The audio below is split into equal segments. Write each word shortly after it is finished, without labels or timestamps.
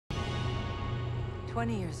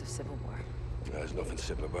20 years of civil war. There's nothing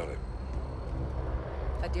civil about it.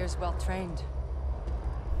 Hadir's well trained.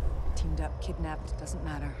 Teamed up, kidnapped, doesn't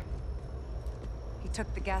matter. He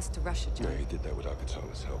took the gas to Russia, John. No, he did that without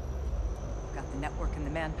Katana's help. Got the network and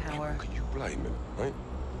the manpower. Can you blame him, right?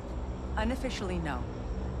 Unofficially, no.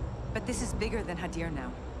 But this is bigger than Hadir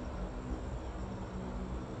now.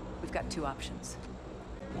 We've got two options.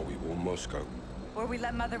 Or we warn Moscow. Or we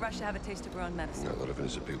let Mother Russia have a taste of her own medicine. No, a lot of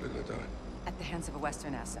innocent people are gonna die. At the hands of a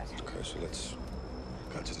Western asset. Okay, so let's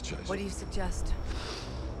cut to the chase. What do you suggest?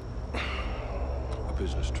 A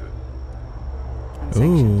business trip.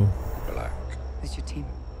 Unsanctioned. Black. Who's your team?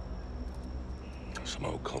 Some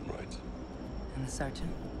old comrades. And the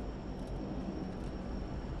sergeant?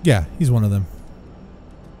 Yeah, he's one of them.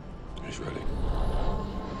 He's ready.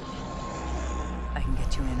 I can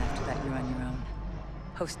get you in after that. You're on your own.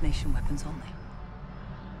 Host nation weapons only.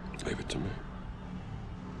 Leave it to me.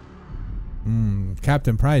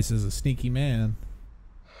 Captain Price is a sneaky man.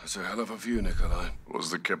 That's a hell of a view, Nikolai.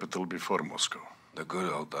 Was the capital before Moscow? The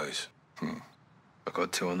good old days. I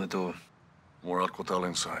got two on the door. More alcohol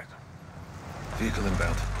inside. Vehicle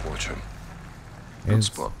inbound. Watch him. Good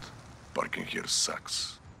spot. Parking here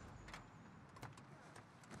sucks.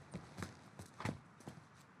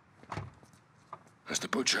 That's the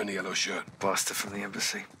butcher in the yellow shirt. Bastard from the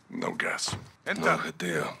embassy. No gas. No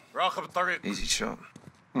Hadir. Easy shot.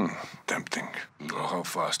 Tempting. Oh, how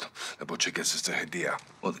fast? The butcher gets us to Hadir.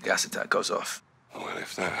 Well, the gas attack goes off. Well,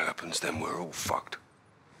 if that happens, then we're all fucked.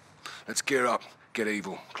 Let's gear up. Get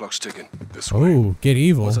evil. Clock's ticking. This way. Oh, get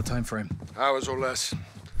evil. What's the time frame? Hours or less.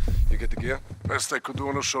 You get the gear? Best I could do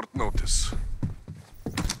on a short notice.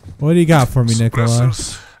 What do you got for me, Nikolai?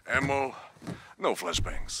 Suppressors, ammo, no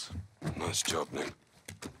flashbangs. Nice job, Nick.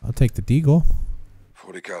 I'll take the deagle.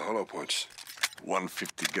 40 cal hollow points.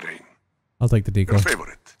 150 grain. I'll take the Your deagle.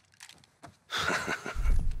 favorite.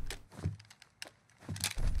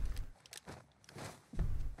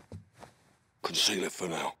 Conceal it for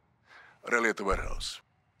now. Rally at the warehouse.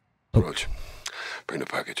 Roach, bring the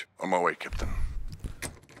package. On my way, Captain.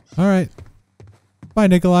 All right. Bye,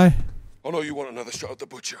 Nikolai. Oh no, you want another shot at the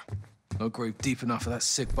butcher? No grave deep enough for that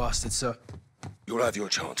sick bastard, sir. You'll have your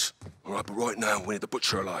chance. All right, but right now, we need the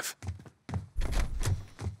butcher alive.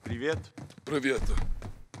 Привет. Привет.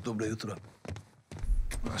 Доброе утро.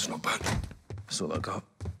 That's not bad. That's all I got.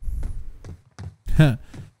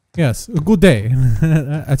 Yes, a good day.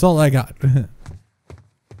 That's all I got.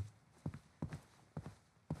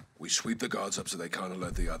 We sweep the guards up so they can't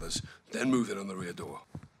alert the others, then move in on the rear door.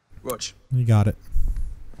 Rog. You got it.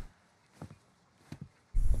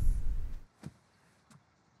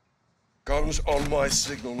 Guns on my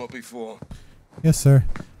signal, not before. Yes, sir.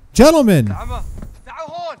 Gentlemen.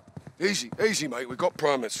 Easy, easy, mate. We got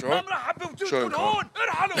permits, right? Show him, Carl.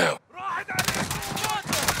 Now.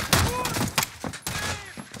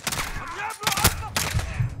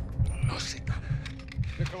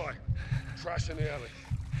 Nikolai, trash in the alley.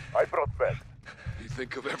 I brought bed. You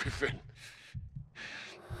think of everything.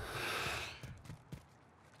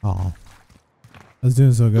 Oh, I was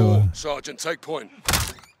doing so good. Door, Sergeant, take point.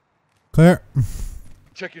 Clear.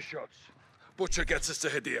 Check your shots. Butcher gets us to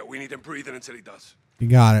Hadir. We need him breathing until he does. You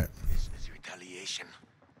got it. This is retaliation.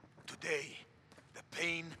 Today, the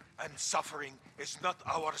pain and suffering is not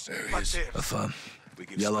ours, There he but is. theirs. Affirm. We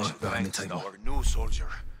give Yellow special behind the thanks to table. our new soldier,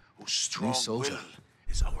 whose strong soldier? will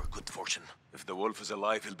is our good fortune. If the wolf is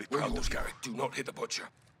alive, he'll be We're proud yours, of you. Gary. Do not hit the butcher.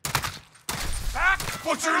 Back!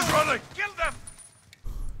 Butcher is running! Kill them!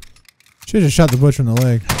 Should have shot the butcher in the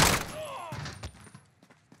leg.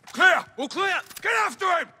 Clear! All clear! Get after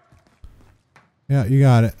him! Yeah, you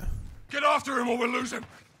got it. Get after him or we'll lose him.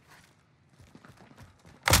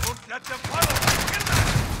 Don't let them follow! Kill them!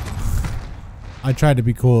 I tried to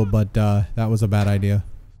be cool, but that was a bad idea.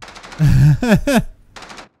 Get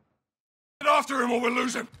after him or we'll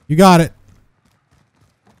lose him. You got it.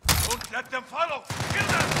 Don't let them follow! Kill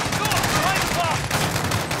them! Go! Right far!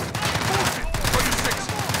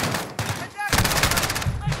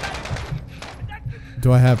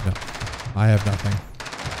 Do I have no? I have nothing.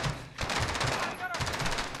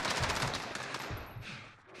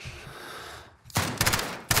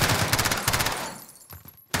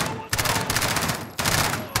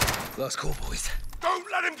 Last call, boys.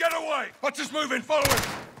 Don't let him get away! Butcher's moving, follow him!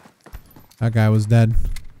 That guy was dead.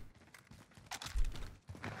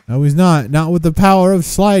 No, he's not. Not with the power of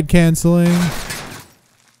slide canceling.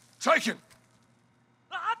 Take him!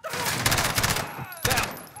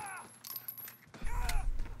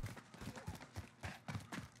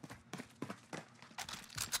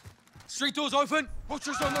 Street doors open!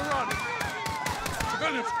 Butcher's on the run!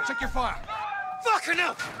 Civilians, check your fire! Fucking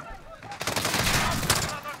hell!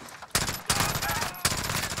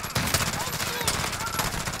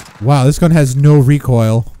 Wow, this gun has no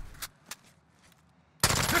recoil.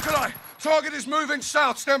 Nikolai, target is moving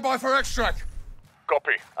south. Stand by for extract.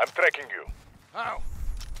 Copy. I'm tracking you. How?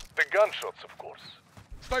 The gunshots, of course.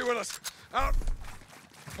 Stay with us. Out.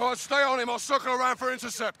 All right, stay on him. I'll circle around for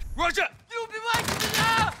intercept. Roger! You'll be right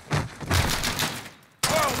now!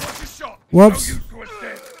 Oh, what's your shot? Whoops. No use to us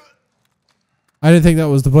dead. I didn't think that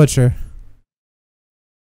was the butcher.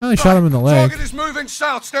 I only shot him in the leg. Target is moving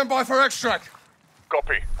south. Stand by for extract.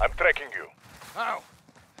 Copy. I'm tracking you. How?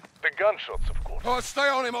 The gunshots, of course. All right, stay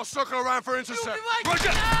on him. I'll circle around for intercept.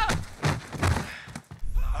 Roger!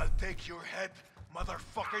 I'll take your head,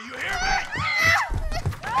 motherfucker. You hear me?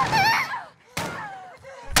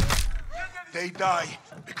 They die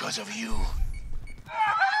because of you.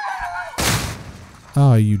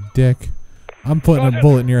 Oh, you dick. I'm putting a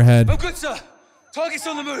bullet in your head. Oh, good, sir. Target's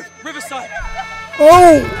on the move. Riverside.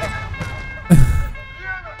 Oh!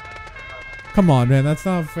 Come on, man. That's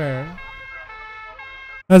not fair.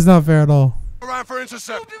 That's not fair at all. Around for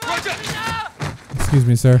intercept. Roger! Excuse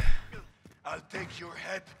me, sir. I'll take your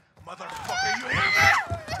head, motherfucker. You hear me?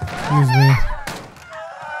 Excuse me.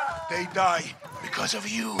 They die because of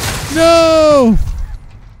you. No!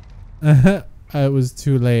 It was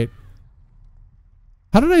too late.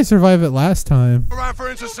 How did I survive it last time? Around for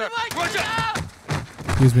intercept. Roger!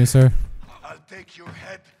 Excuse me, sir. I'll take your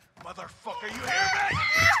head, motherfucker. You hear me?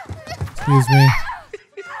 Excuse me.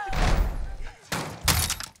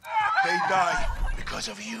 They die because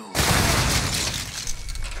of you.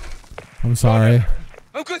 I'm sorry.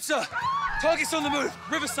 Oh, good, sir. Target's on the move.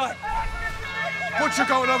 Riverside. Butcher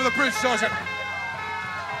going over the bridge, Sergeant.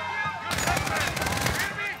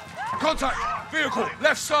 Contact. Vehicle.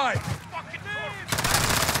 Left side.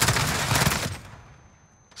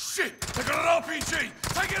 Shit! They got an RPG!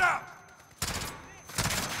 Take it out!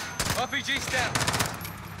 RPG's down.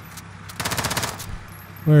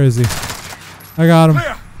 Where is he? I got him.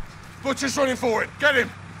 Clear! Butcher's running for it. Get him!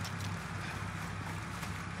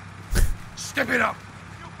 Step it up!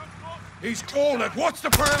 He's cornered. What's the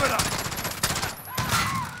perimeter?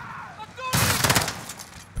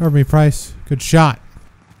 Cover me, Price. Good shot.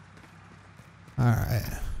 Alright.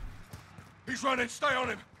 He's running. Stay on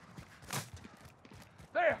him.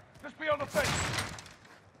 There! Just beyond the fence.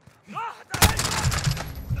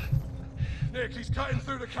 Nick, he's cutting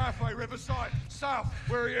through the cafe, Riverside. South,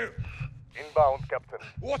 where are you? Inbound, Captain.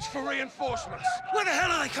 Watch for reinforcements. Where the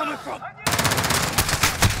hell are they coming from?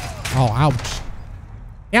 Oh, ouch.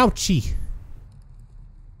 Ouchie.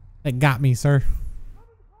 That got me, sir.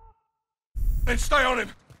 Then stay on him.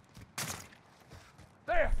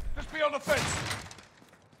 There! Just beyond the fence.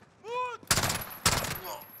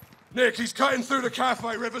 Nick, he's cutting through the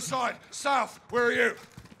cafe, Riverside. South, where are you?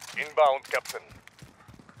 Inbound, Captain.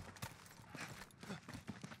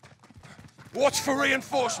 Watch for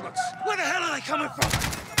reinforcements. Where the hell are they coming from?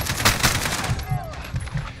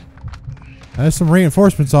 There's some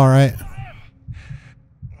reinforcements, alright.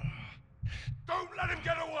 Don't let him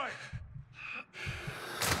get away.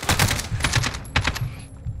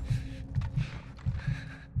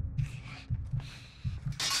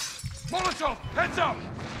 Molotov, heads up.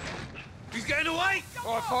 He's getting away.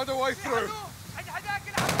 All right, find a way through.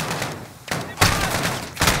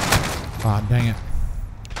 Ah, dang it.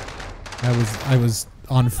 I was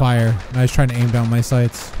on fire. I was trying to aim down my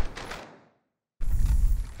sights.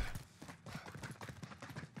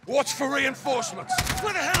 Watch for reinforcements.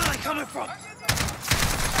 Where the hell are they coming from?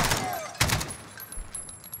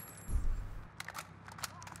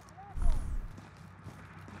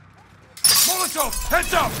 Molotov,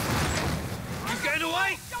 heads up. He's getting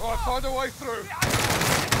away. All right, find a way through.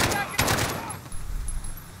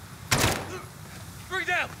 Bring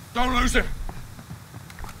down. Don't lose him.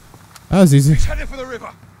 That was easy. He's heading for the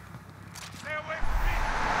river.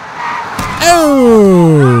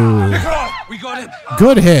 Oh! Nikolai! We got him.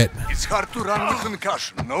 Good hit. It's hard to run with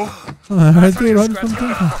concussion, no? I do run from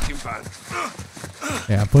there. Fucking band.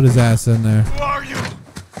 Yeah, put his ass in there. Who are you?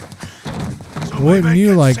 So Wouldn't maybe I you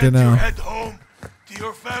can like to send know? your head home to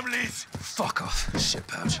your families. Fuck off, shit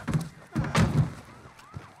pouch.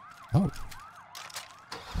 Oh.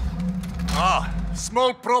 Ah,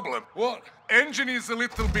 small problem. What? Engine is a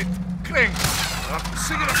little bit cranked. I'm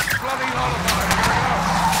singing a bloody lullaby.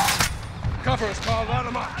 Cover us, Carl. Light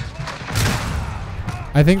 'em up.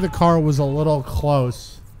 I think the car was a little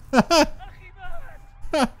close. I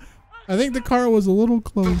think the car was a little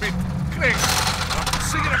close. Bit cranked. I'm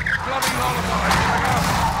singing a bloody lullaby.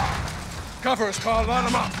 Cover us, Carl. Light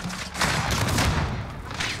 'em up.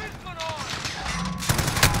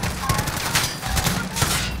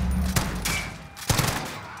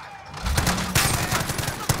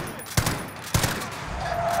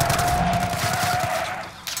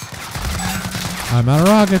 I'm out of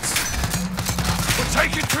rockets. We're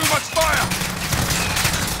taking too much fire!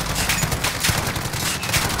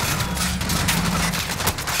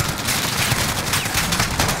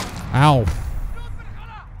 Ow.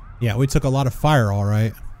 Yeah, we took a lot of fire, all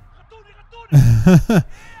right.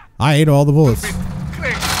 I ate all the bullets.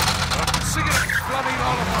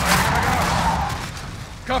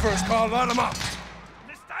 Cover us, Carl. Line them up.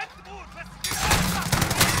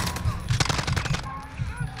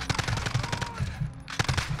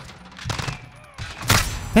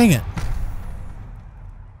 Dang it.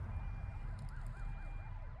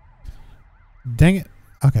 Dang it.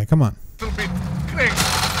 Okay, come on.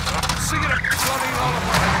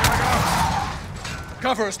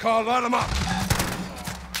 Cover us, Carl. Line them up.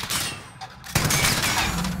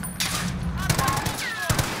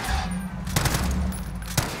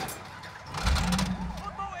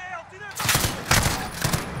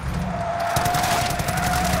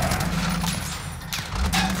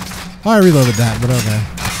 I reloaded that, but okay.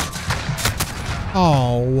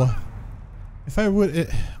 Oh. If I would...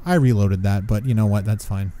 I reloaded that, but you know what? That's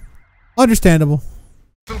fine. Understandable.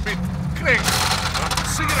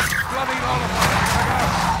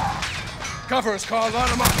 Cover us, Carl. Line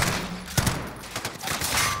them up.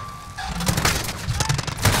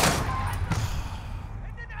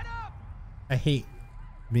 I hate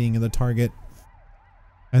being the target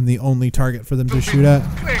and the only target for them to shoot at.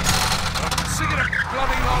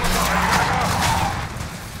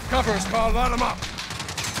 Cover us, Carl. Line them up.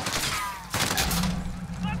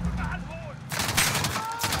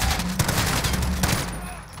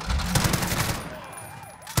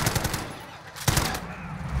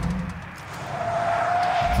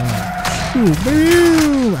 Ooh,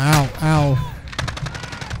 boom! Ow, ow.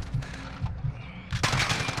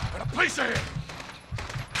 Got a police here.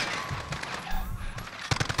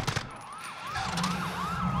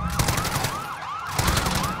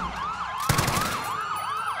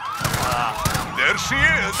 There she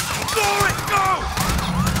is. Go!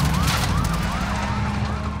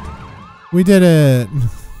 We did it.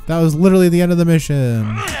 That was literally the end of the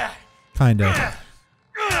mission. Kinda.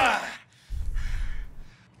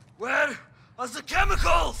 Where are the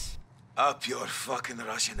chemicals? Up your fucking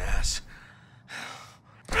Russian ass.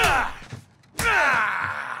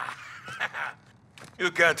 You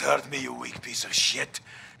can't hurt me, you weak piece of shit.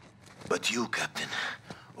 But you, Captain,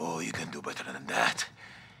 oh, you can do better than that.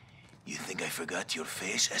 You think I forgot your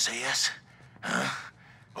face, SAS? Huh?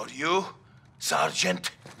 Or you,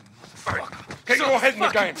 Sergeant? Get your head in the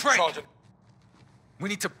game, Sergeant. We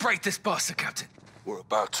need to break this bastard, Captain. We're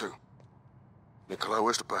about to. Nikolai,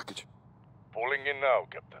 where's the package? Pulling in now,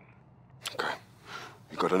 Captain. Okay.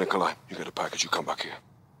 You go to Nikolai. You get a package. You come back here.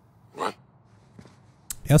 Right?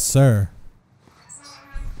 Yes, sir.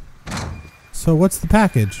 So what's the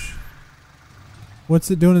package?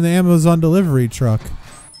 What's it doing in the Amazon delivery truck?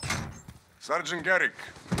 Sergeant Garrick,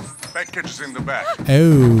 package is in the back.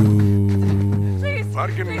 Oh. Please,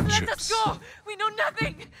 Bargaining please let us chips. go. We know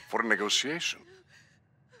nothing. For negotiation.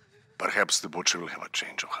 Perhaps the butcher will have a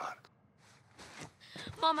change of heart.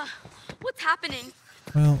 Mama, what's happening?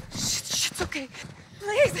 Well, Shh, it's okay.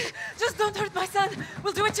 Please, just don't hurt my son.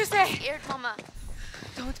 We'll do what you say. Scared, Mama.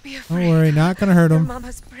 Don't be afraid. don't worry, not gonna hurt Your him.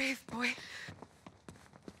 mama's brave, boy. Where are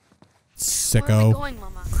we Sicko. going,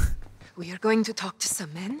 Mama? We are going to talk to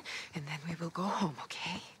some men, and then we will go home,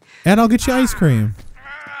 okay? And I'll get you ice cream.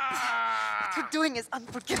 What you're doing is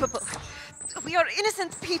unforgivable. We are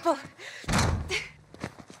innocent people.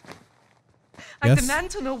 I Yes?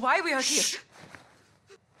 demand to know why we are here.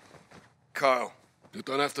 Kyle, you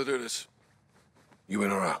don't have to do this. You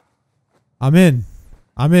in or out? I'm in.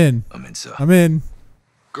 I'm in. I'm in, sir. I'm in.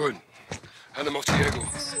 Good. Hand him off to Diego.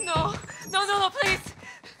 No, please.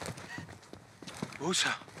 Usa.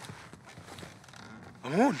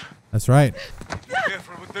 Amun. That's right. Be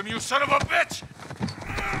careful with them, you son of a bitch!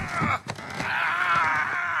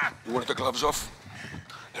 You want the gloves off?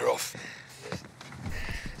 They're off.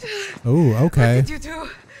 Oh, okay. What did you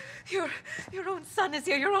do? Your own son is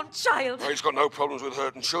here, your own child. He's got no problems with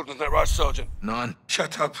hurting children, isn't that right, Sergeant? None.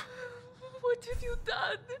 Shut up. What have you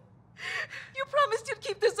done? You promised you'd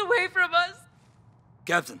keep this away from us.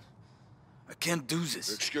 Captain, I can't do this.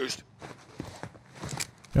 You're excused.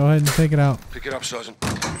 Go ahead and take it out. Pick it up, Sergeant. All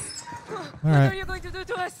What are right. you going to do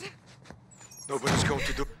to us? Nobody's going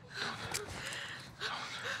to do...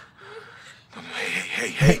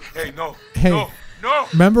 Hey, no. Hey. No!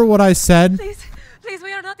 Remember what I said? Please,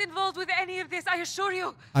 we are not involved with any of this, I assure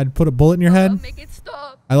you. I'd put a bullet in your I'll head? make it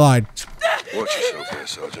stop. I lied. Watch yourself here,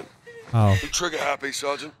 Sergeant. Oh. You trigger happy,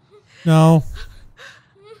 No.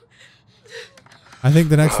 I think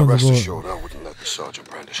the next one's a Rest bullet. assured, I wouldn't let The sergeant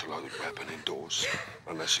brandished a loaded weapon indoors,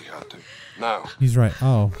 unless he had to. Now, He's right.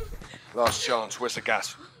 Oh. last chance. Where's the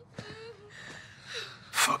gas?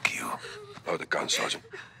 Fuck you. Load the gun, Sergeant.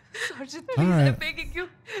 Sergeant, All please, right. I'm begging you.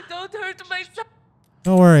 Don't hurt my son.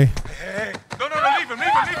 Don't worry. Hey, no, leave him.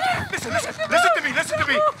 Listen to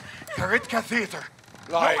me. Karitka Theater.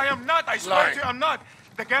 Lie. No, I am not. I swear to you, I'm not.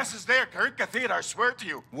 The gas is there. Karitka Theater, I swear to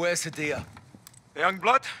you. Where's Hadir? The young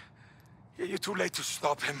blood? Yeah, you're too late to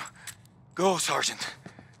stop him. Go, Sergeant.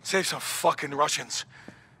 Save some fucking Russians.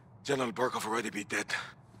 General Burkov already be dead.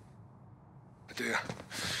 Dear,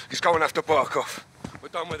 he's going after Barkov. We're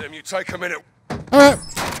done with him. You take a minute. All right.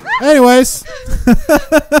 Anyways.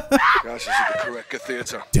 Gas is at the Karetka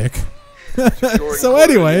Theater. Dick. Securing So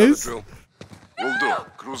quarter, anyways. another drill. Will do.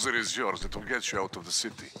 Cruiser is yours. It'll get you out of the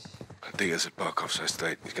city. Diaz at Barkov's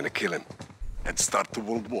estate. He's gonna kill him. And start the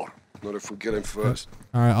World War. Not if we get him first.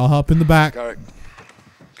 All right. I'll hop in the back. Garrick,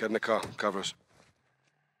 get in the car. Cover us.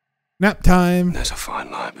 Nap time. There's a fine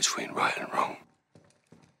line between right and wrong.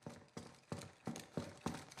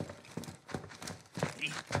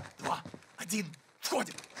 3, 2, 1,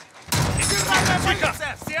 входим.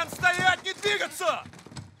 Всем стоять, не двигаться!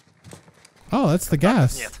 Oh, that's the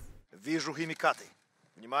gas. Нет. Вижу химикаты.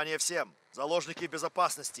 Внимание всем. Заложники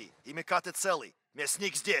безопасности. Химикаты целый.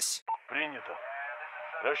 Мясник здесь. Принято.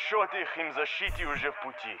 Расчеты их химзащите уже в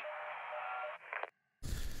пути.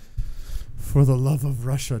 For the love of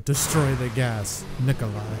Russia, destroy the gas.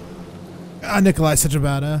 Nikolai. Ah, Nikolai's such a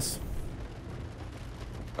badass.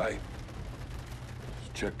 Hey. It's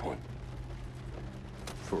a checkpoint.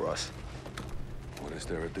 For us. What is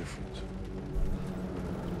there a difference?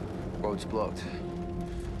 Road's blocked.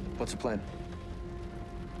 What's the plan?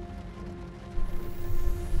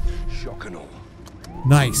 Shock and all.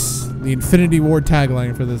 Nice. The Infinity War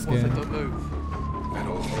tagline for this game. Don't move. And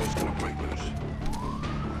all hell's gonna break loose.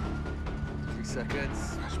 3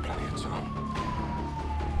 seconds. There's plenty of time.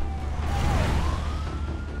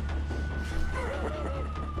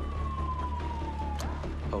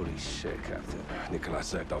 Holy shit, Captain. Nikolai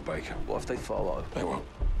said they'll bake. What if they follow? They won't.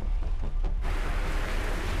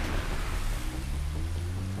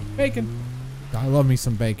 Bacon. I love me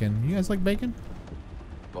some bacon. You guys like bacon?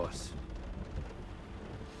 Boss.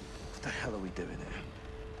 What the hell are we doing here?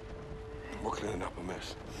 We're cleaning up a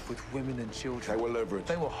mess. With women and children. They were leveraged.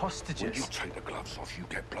 They were When hostages. you take the gloves off, you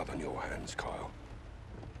get blood on your hands, Kyle.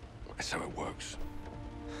 That's how it works.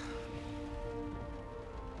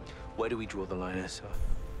 Where do we draw the line, sir?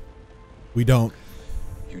 We don't.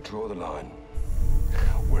 You draw the line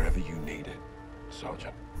wherever you need it,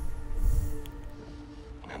 Sergeant.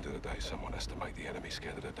 End of the day, someone has to make the enemy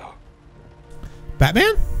scared of the dark.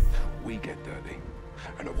 Batman? We get dirty,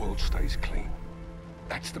 and the world stays clean.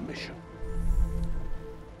 That's the mission.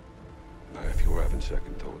 Now, if you're having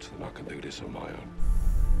second thoughts, then I can do this on my own.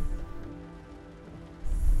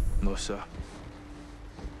 No, sir.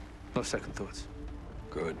 No second thoughts.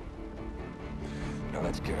 Good. Now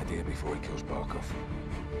let's get out of here before he kills Barkov.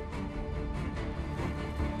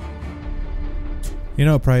 You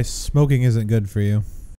know, Price, smoking isn't good for you.